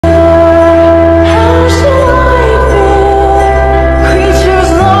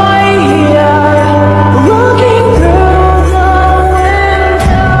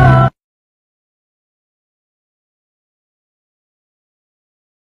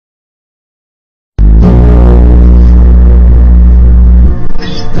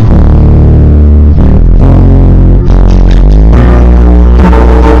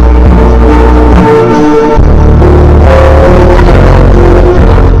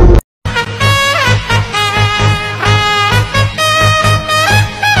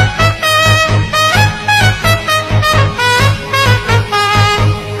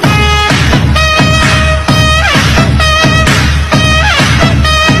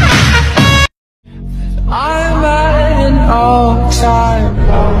time.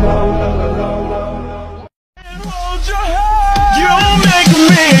 You make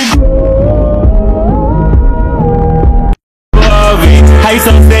me how you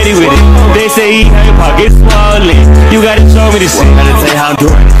so steady with it? They say he had your pockets swollen. You gotta show me this shit. Gotta tell you how I'm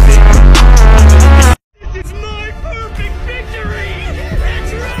doing this shit. This is my perfect victory.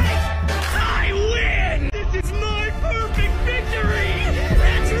 That's right. I win. This is my perfect victory.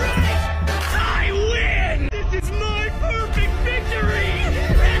 That's right. I win. This is my perfect victory.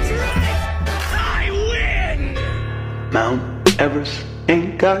 That's right. I win. Mount Everest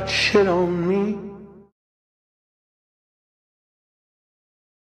ain't got shit on me.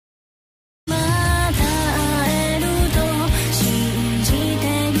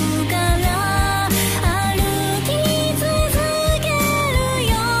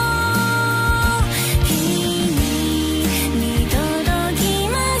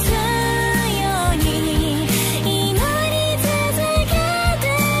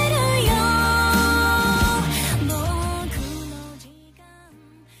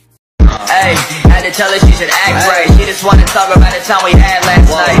 Hey, had to tell her she should act right. She just wanna talk about the time we had last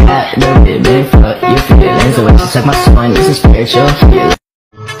night. Big, big fuck, your feelings. The way she took my spine, this is spiritual healing.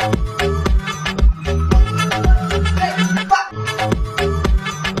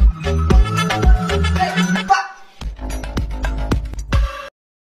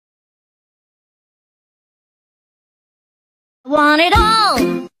 Want it all.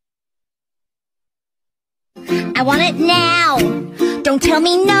 I want it now. Don't tell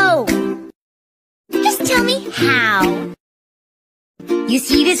me no. Just tell me how. You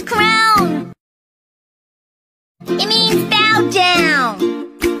see this crown? It means bow down.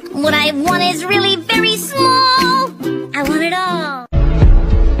 What I want is really very small. I want it all.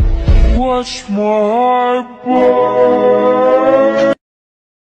 Watch my boy.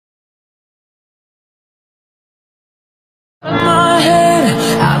 Out of my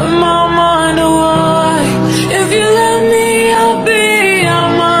head, out of my mind, why? If you let me, I'll be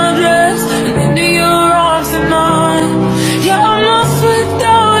out my dress and into your arms tonight. Yeah, I'm lost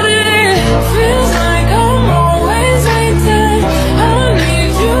without it. Feels like I'm always waiting. I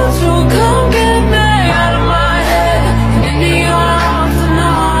need you to come get me out of my head and into your arms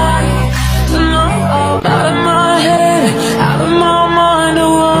tonight. Tonight, out of my head, out of my mind,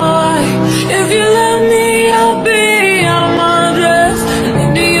 why? If you let me, I'll be out my dress and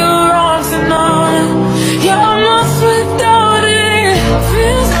into your arms tonight. Yeah, I'm lost without it.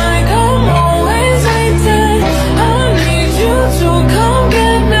 Feels like I'm always waiting. I need you to come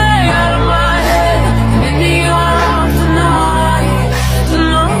get me out of my head and into your arms tonight.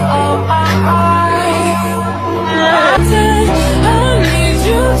 Tonight, I need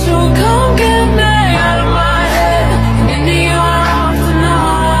you to come get me out of my head and into your arms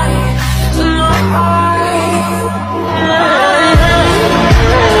tonight.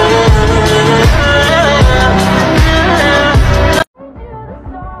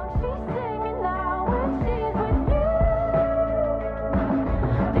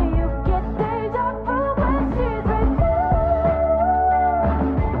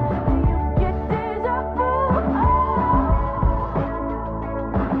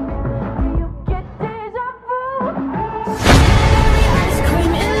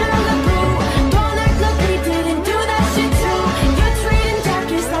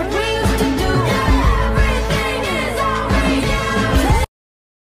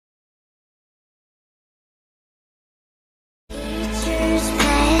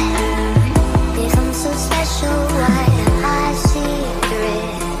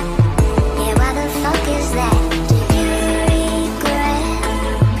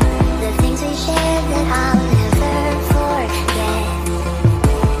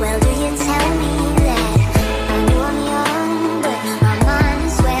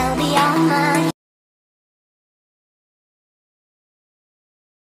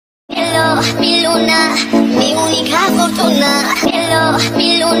 Mi luna, mi única fortuna. Hello,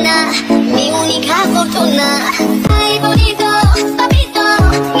 mi luna, mi única fortuna. Ay, bonito, papito,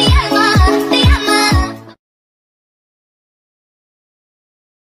 mi alma te ama.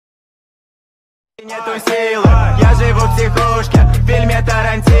 Нету силы, я живу в психушке, в фильме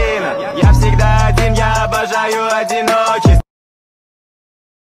Тарантино. Я всегда один, я обожаю одиночество.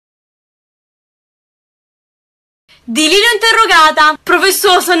 Di Lilo interrogata.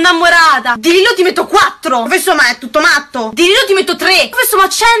 Professore, sono innamorata. Di Lilo ti metto 4. Professore, ma è tutto matto. Di Lilo ti metto 3. Professore, ma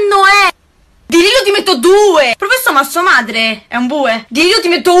cenno è. Di Lilo ti metto 2. Professore, ma sua madre è un bue. Di Lilo ti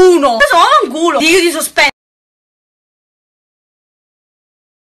metto 1. Professore, ma un culo. Di Lilo ti sospendo.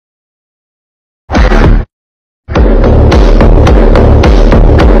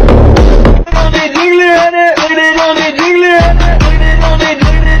 Jiggly,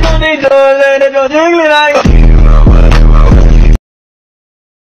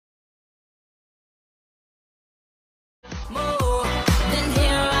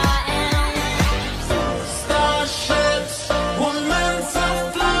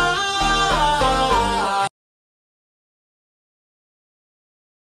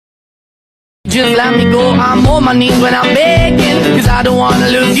 Just let me go, I'm on my knees when I'm begging, cause I don't wanna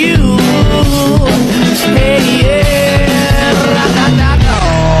lose you. Hey, yeah, ra-da-da-da.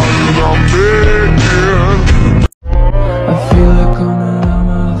 I'm begging. I feel it coming down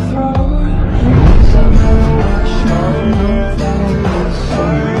my throat.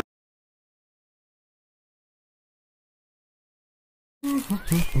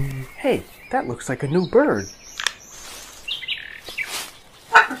 Hey, that looks like a new bird.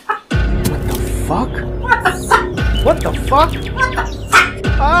 Fuck? What the fuck?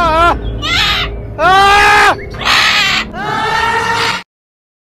 Ah! Ah!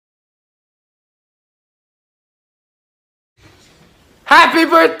 Happy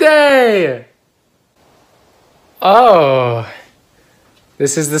birthday! Oh,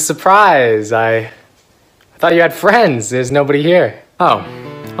 this is the surprise. I thought you had friends. There's nobody here. Oh,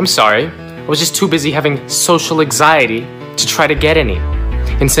 I'm sorry. I was just too busy having social anxiety to try to get any.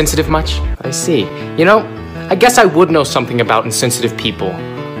 Insensitive much? I see. You know, I guess I would know something about insensitive people,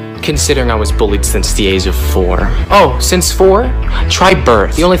 considering I was bullied since the age of 4. Oh, since 4? Try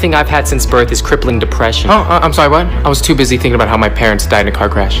birth. The only thing I've had since birth is crippling depression. Oh, I'm sorry, what? I was too busy thinking about how my parents died in a car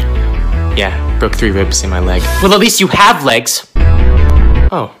crash. Yeah, broke 3 ribs in my leg. Well, at least you have legs.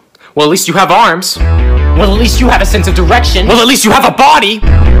 Oh. Well, at least you have arms. Well, at least you have a sense of direction. Well, at least you have a body.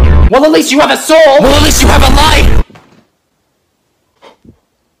 Well, at least you have a soul. Well, at least you have a life.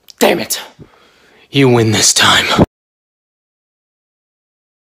 Damn it. You win this time.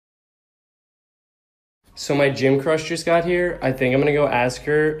 So my gym crush just got here. I think I'm gonna go ask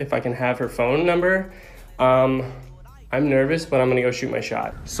her if I can have her phone number. I'm nervous, but I'm gonna go shoot my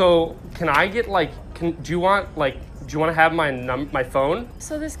shot. So can I get do you want to have my phone?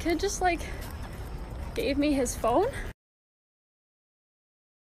 So this kid just gave me his phone?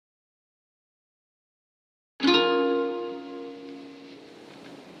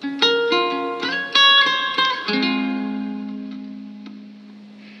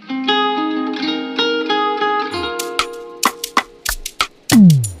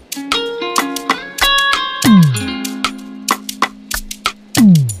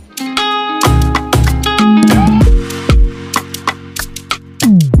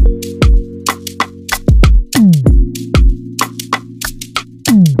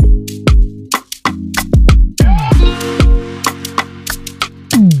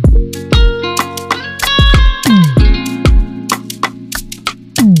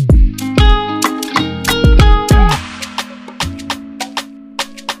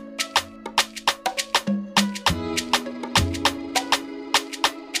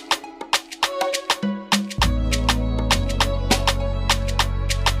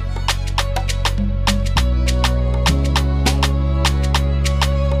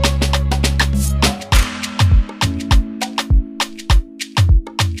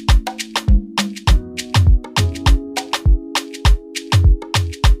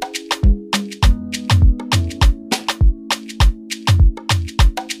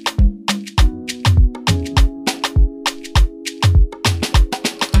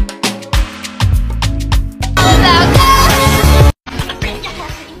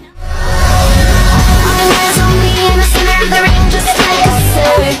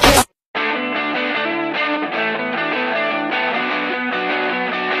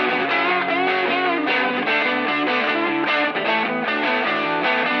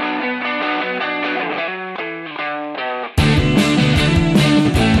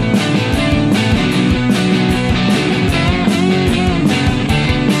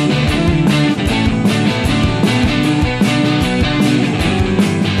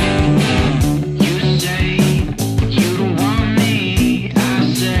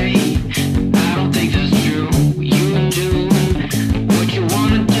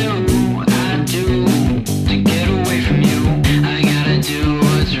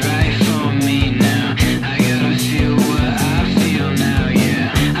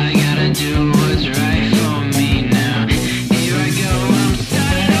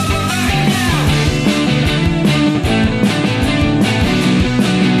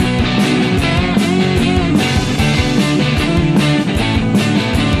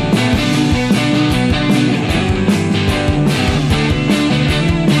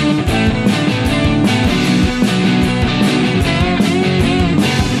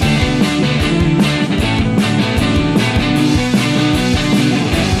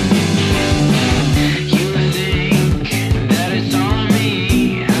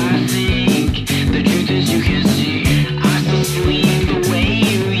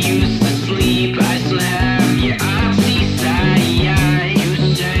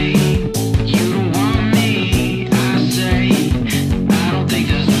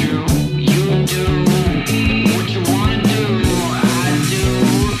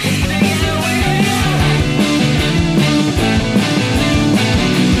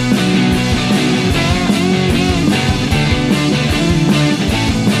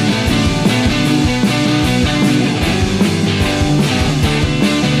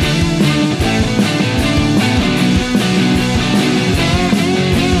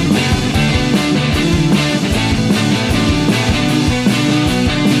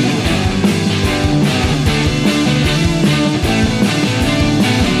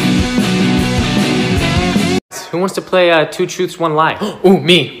 wants to play Two Truths, One Lie? Ooh,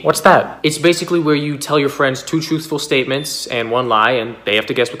 me. What's that? It's basically where you tell your friends 2 truthful statements and 1 lie, and they have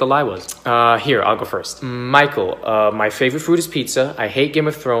to guess what the lie was. Here, I'll go first. Michael, my favorite food is pizza. I hate Game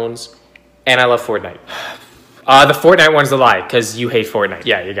of Thrones, and I love Fortnite. The Fortnite one's the lie, because you hate Fortnite.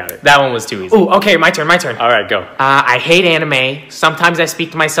 Yeah, you got it. That one was too easy. Ooh, okay, my turn. All right, go. I hate anime. Sometimes I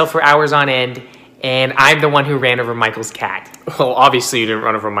speak to myself for hours on end, and I'm the one who ran over Michael's cat. Well, obviously you didn't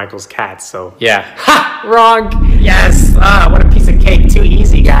run over Michael's cat, so... Yeah. Ha! Wrong! Yes! What a piece of cake. Too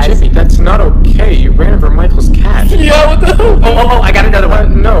easy, guys. Jimmy, that's not okay. You ran over Michael's cat. Yeah, what the hell? Oh, I got another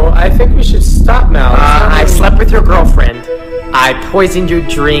one. No, I think we should stop now. I slept with your girlfriend. I poisoned your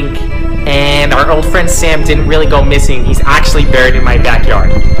drink. And our old friend Sam didn't really go missing. He's actually buried in my backyard.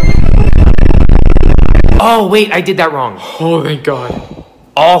 Oh, wait, I did that wrong. Oh, thank God.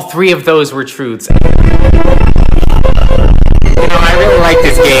 All 3 of those were truths. You know, I really like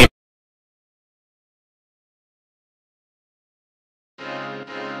this game.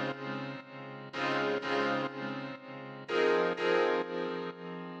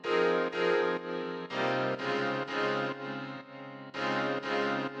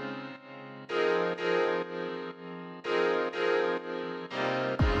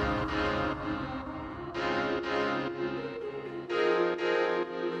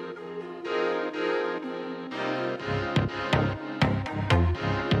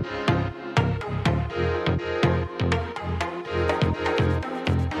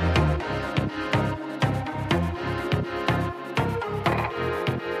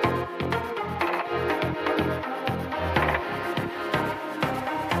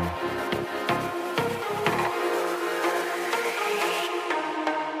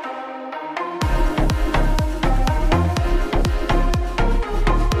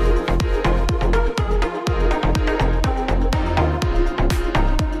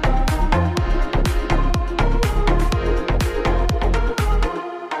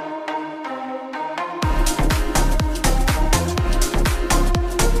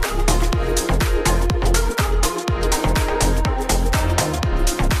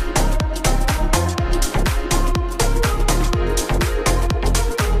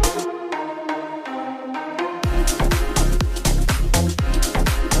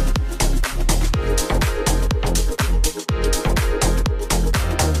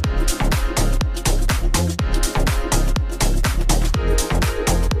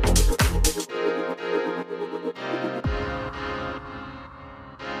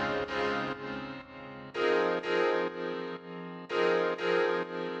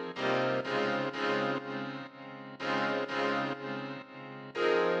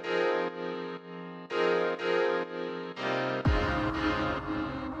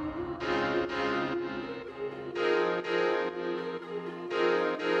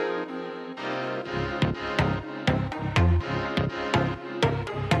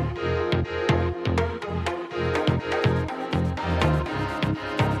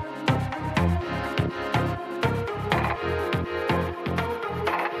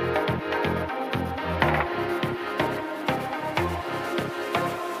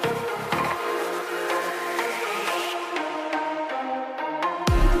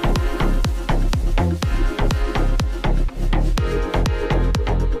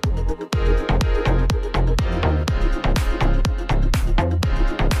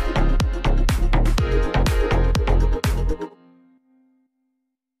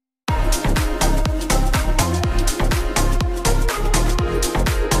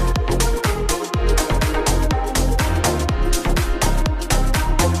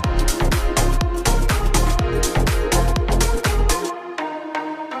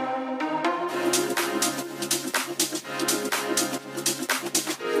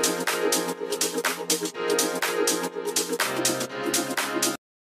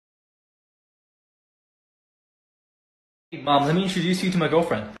 Hey, Mom, let me introduce you to my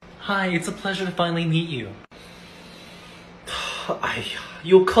girlfriend. Hi, it's a pleasure to finally meet you.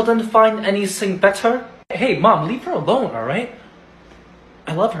 You couldn't find anything better? Hey, Mom, leave her alone, alright?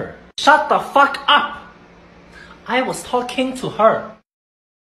 I love her. Shut the fuck up! I was talking to her.